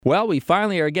Well, we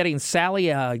finally are getting Sally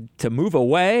to move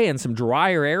away and some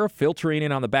drier air filtering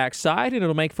in on the backside, and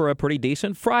it'll make for a pretty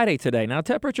decent Friday today. Now,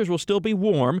 temperatures will still be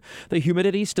warm. The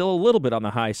humidity still a little bit on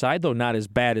the high side, though not as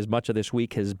bad as much of this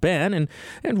week has been,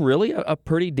 and really a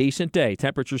pretty decent day.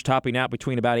 Temperatures topping out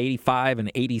between about 85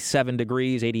 and 87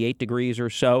 degrees, 88 degrees or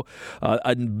so.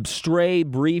 A stray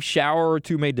brief shower or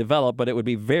two may develop, but it would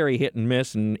be very hit and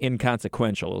miss and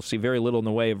inconsequential. We'll see very little in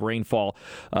the way of rainfall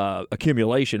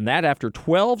accumulation. That after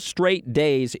 12 straight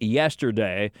days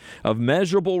yesterday of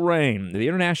measurable rain. The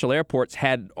international airports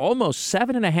had almost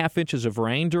 7.5 inches of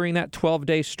rain during that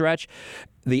 12-day stretch.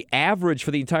 The average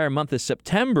for the entire month of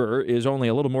September is only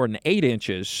a little more than 8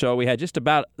 inches, so we had just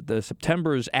about the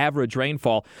September's average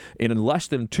rainfall in less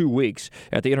than 2 weeks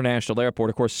at the international airport.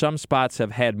 Of course, some spots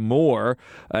have had more,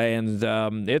 and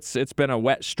it's been a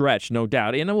wet stretch, no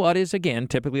doubt, in what is, again,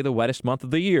 typically the wettest month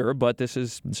of the year, but this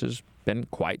has been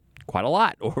quite a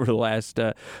lot over the last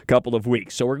couple of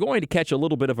weeks. So we're going to catch a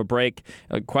little bit of a break,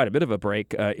 quite a bit of a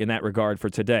break in that regard for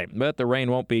today. But the rain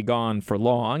won't be gone for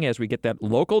long as we get that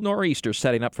local nor'easter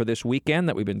setting up for this weekend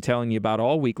that we've been telling you about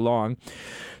all week long.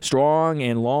 Strong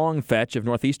and long fetch of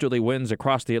northeasterly winds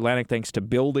across the Atlantic thanks to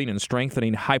building and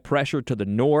strengthening high pressure to the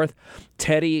north,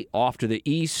 Teddy off to the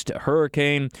east,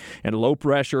 hurricane, and low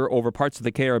pressure over parts of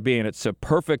the Caribbean. It's a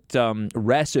perfect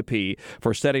recipe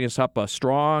for setting us up a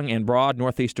strong and broad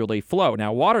northeasterly flow.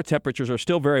 Now, water temperatures are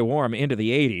still very warm into the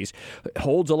 80s. It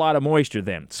holds a lot of moisture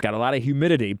then. It's got a lot of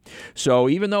humidity. So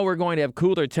even though we're going to have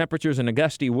cooler temperatures and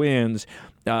gusty winds,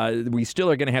 we still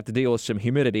are going to have to deal with some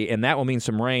humidity, and that will mean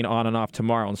some rain on and off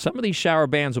tomorrow. And some of these shower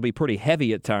bands will be pretty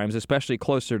heavy at times, especially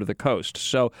closer to the coast.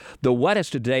 So the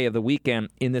wettest day of the weekend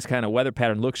in this kind of weather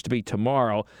pattern looks to be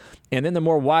tomorrow. And then the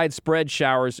more widespread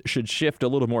showers should shift a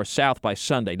little more south by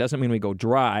Sunday. Doesn't mean we go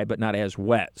dry, but not as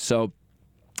wet. So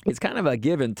it's kind of a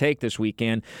give and take this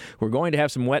weekend. We're going to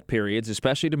have some wet periods,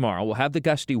 especially tomorrow. We'll have the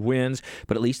gusty winds,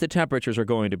 but at least the temperatures are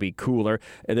going to be cooler.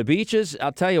 And the beaches,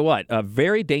 I'll tell you what,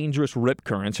 very dangerous rip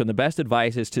currents, and the best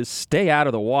advice is to stay out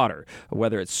of the water,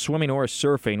 whether it's swimming or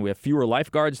surfing. We have fewer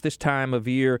lifeguards this time of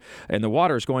year, and the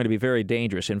water is going to be very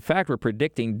dangerous. In fact, we're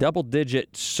predicting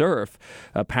double-digit surf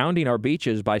pounding our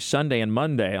beaches by Sunday and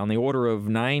Monday on the order of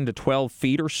 9 to 12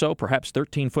 feet or so, perhaps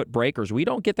 13-foot breakers. We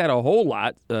don't get that a whole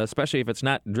lot, especially if it's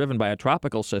not driven by a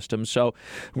tropical system. So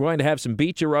we're going to have some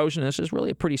beach erosion. This is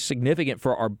really pretty significant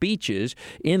for our beaches.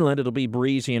 Inland, it'll be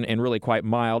breezy and really quite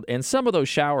mild. And some of those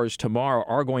showers tomorrow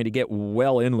are going to get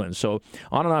well inland. So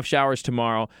on and off showers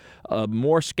tomorrow,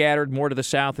 more scattered, more to the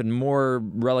south, and more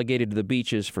relegated to the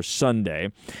beaches for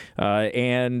Sunday.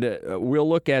 And we'll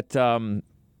look at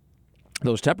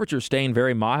those temperatures staying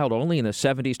very mild, only in the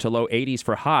 70s to low 80s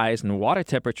for highs, and water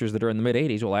temperatures that are in the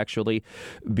mid-80s will actually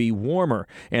be warmer.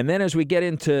 And then as we get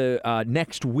into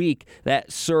next week,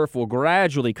 that surf will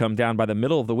gradually come down by the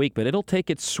middle of the week, but it'll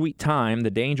take its sweet time. The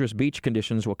dangerous beach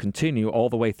conditions will continue all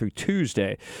the way through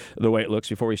Tuesday, the way it looks,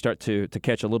 before we start to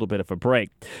catch a little bit of a break.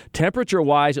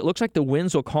 Temperature-wise, it looks like the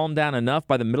winds will calm down enough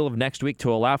by the middle of next week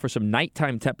to allow for some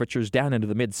nighttime temperatures down into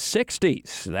the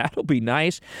mid-60s. That'll be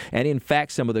nice. And in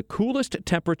fact, some of the coolest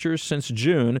temperatures since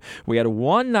June. We had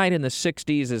one night in the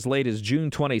 60s as late as June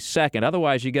 22nd.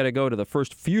 Otherwise, you got to go to the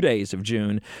first few days of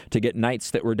June to get nights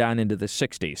that were down into the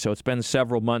 60s. So it's been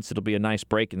several months. It'll be a nice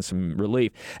break and some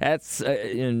relief. That's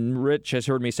and Rich has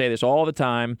heard me say this all the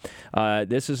time.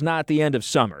 This is not the end of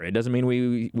summer. It doesn't mean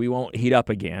we won't heat up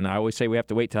again. I always say we have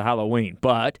to wait till Halloween,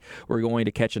 but we're going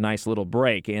to catch a nice little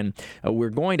break. And we're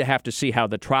going to have to see how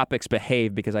the tropics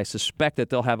behave, because I suspect that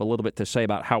they'll have a little bit to say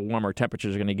about how warm our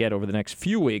temperatures are going to get over the next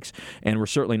few weeks, and we're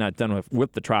certainly not done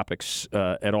with the tropics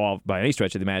at all by any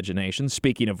stretch of the imagination.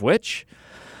 Speaking of which,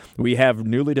 we have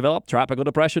newly developed Tropical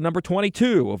Depression number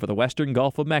 22 over the western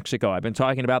Gulf of Mexico. I've been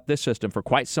talking about this system for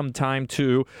quite some time,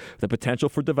 too, the potential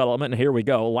for development, and here we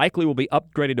go. Likely will be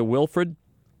upgraded to Wilfred.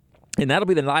 And that'll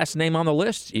be the last name on the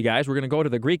list, you guys. We're going to go to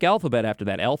the Greek alphabet after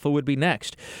that. Alpha would be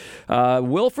next.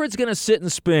 Wilfred's going to sit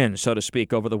and spin, so to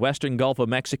speak, over the western Gulf of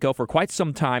Mexico for quite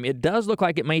some time. It does look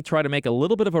like it may try to make a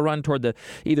little bit of a run toward the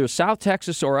either South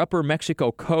Texas or upper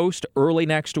Mexico coast early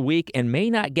next week, and may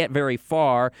not get very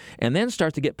far, and then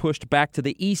start to get pushed back to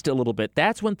the east a little bit.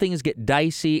 That's when things get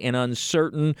dicey and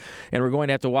uncertain, and we're going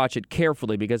to have to watch it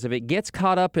carefully, because if it gets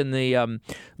caught up in the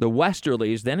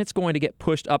westerlies, then it's going to get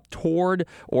pushed up toward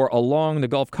or along the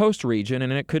Gulf Coast region,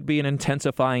 and it could be an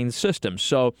intensifying system.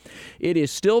 So it is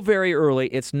still very early.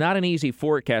 It's not an easy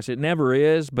forecast. It never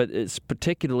is, but it's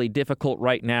particularly difficult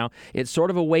right now. It's sort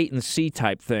of a wait-and-see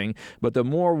type thing, but the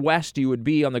more west you would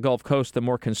be on the Gulf Coast, the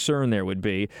more concern there would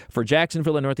be. For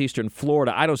Jacksonville and northeastern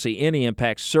Florida, I don't see any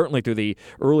impacts, certainly through the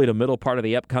early to middle part of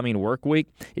the upcoming work week.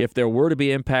 If there were to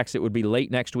be impacts, it would be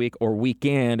late next week or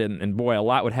weekend, and boy, a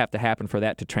lot would have to happen for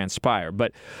that to transpire.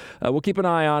 But we'll keep an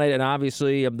eye on it, and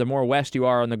obviously, the more west you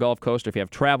are on the Gulf Coast, if you have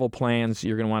travel plans,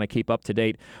 you're going to want to keep up to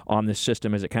date on this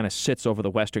system as it kind of sits over the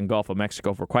western Gulf of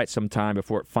Mexico for quite some time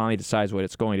before it finally decides what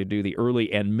it's going to do the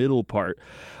early and middle part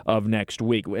of next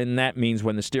week. And that means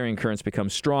when the steering currents become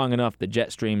strong enough, the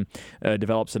jet stream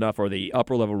develops enough, or the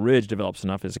upper level ridge develops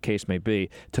enough, as the case may be,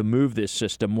 to move this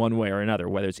system one way or another,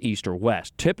 whether it's east or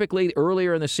west. Typically,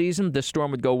 earlier in the season, this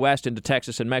storm would go west into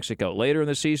Texas and Mexico. Later in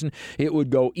the season, it would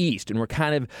go east, and we're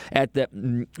kind of at the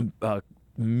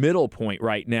middle point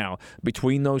right now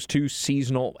between those two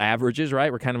seasonal averages,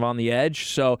 right? We're kind of on the edge.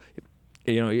 So,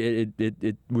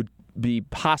 it would be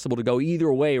possible to go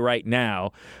either way right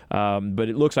now, but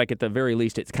it looks like at the very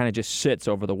least it kind of just sits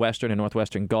over the western and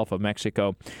northwestern Gulf of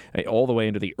Mexico all the way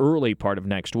into the early part of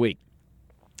next week.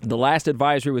 The last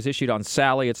advisory was issued on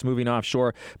Sally. It's moving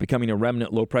offshore, becoming a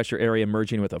remnant low-pressure area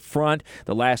merging with a front.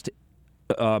 The last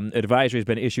advisory has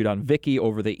been issued on Vicky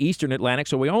over the eastern Atlantic,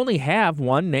 so we only have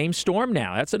one named storm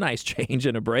now. That's a nice change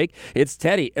and a break. It's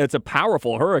Teddy. It's a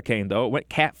powerful hurricane, though. It went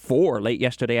Cat 4 late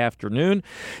yesterday afternoon.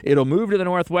 It'll move to the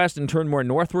northwest and turn more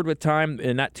northward with time,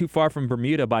 and not too far from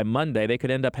Bermuda by Monday. They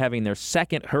could end up having their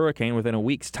second hurricane within a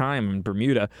week's time in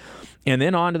Bermuda, and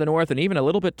then on to the north, and even a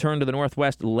little bit turn to the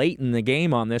northwest late in the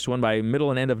game on this one by middle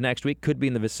and end of next week. Could be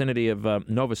in the vicinity of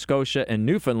Nova Scotia and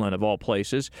Newfoundland, of all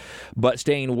places, but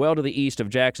staying well to the east of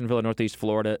Jacksonville and northeast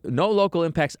Florida. No local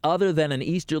impacts other than an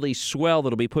easterly swell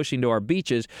that'll be pushing to our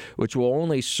beaches, which will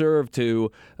only serve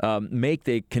to make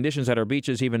the conditions at our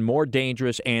beaches even more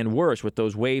dangerous and worse, with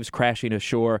those waves crashing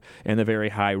ashore and the very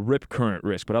high rip current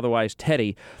risk. But otherwise,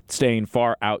 Teddy staying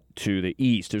far out to the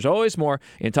east. There's always more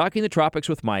in Talking the Tropics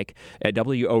with Mike at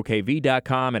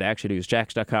WOKV.com, at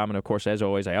ActionNewsJax.com, and of course, as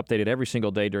always, I update it every single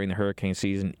day during the hurricane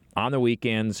season, on the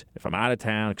weekends, if I'm out of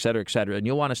town, et cetera, and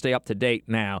you'll want to stay up to date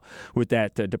now with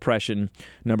that depression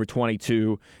number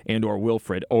 22 and or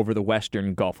Wilfred over the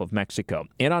western Gulf of Mexico.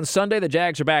 And on Sunday, the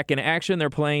Jags are back in action. They're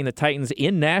playing the Titans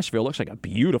in Nashville. Looks like a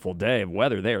beautiful day of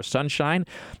weather there. Sunshine,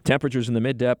 temperatures in the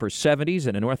mid to upper 70s,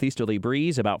 and a northeasterly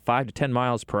breeze about 5 to 10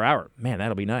 miles per hour. Man,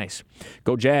 that'll be nice.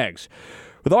 Go Jags.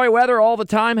 With all your weather all the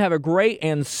time, have a great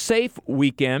and safe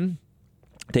weekend.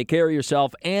 Take care of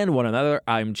yourself and one another.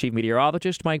 I'm Chief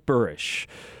Meteorologist Mike Burrish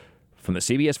from the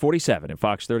CBS 47 and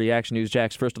Fox 30 Action News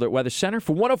Jax First Alert Weather Center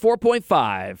for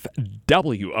 104.5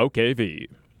 WOKV.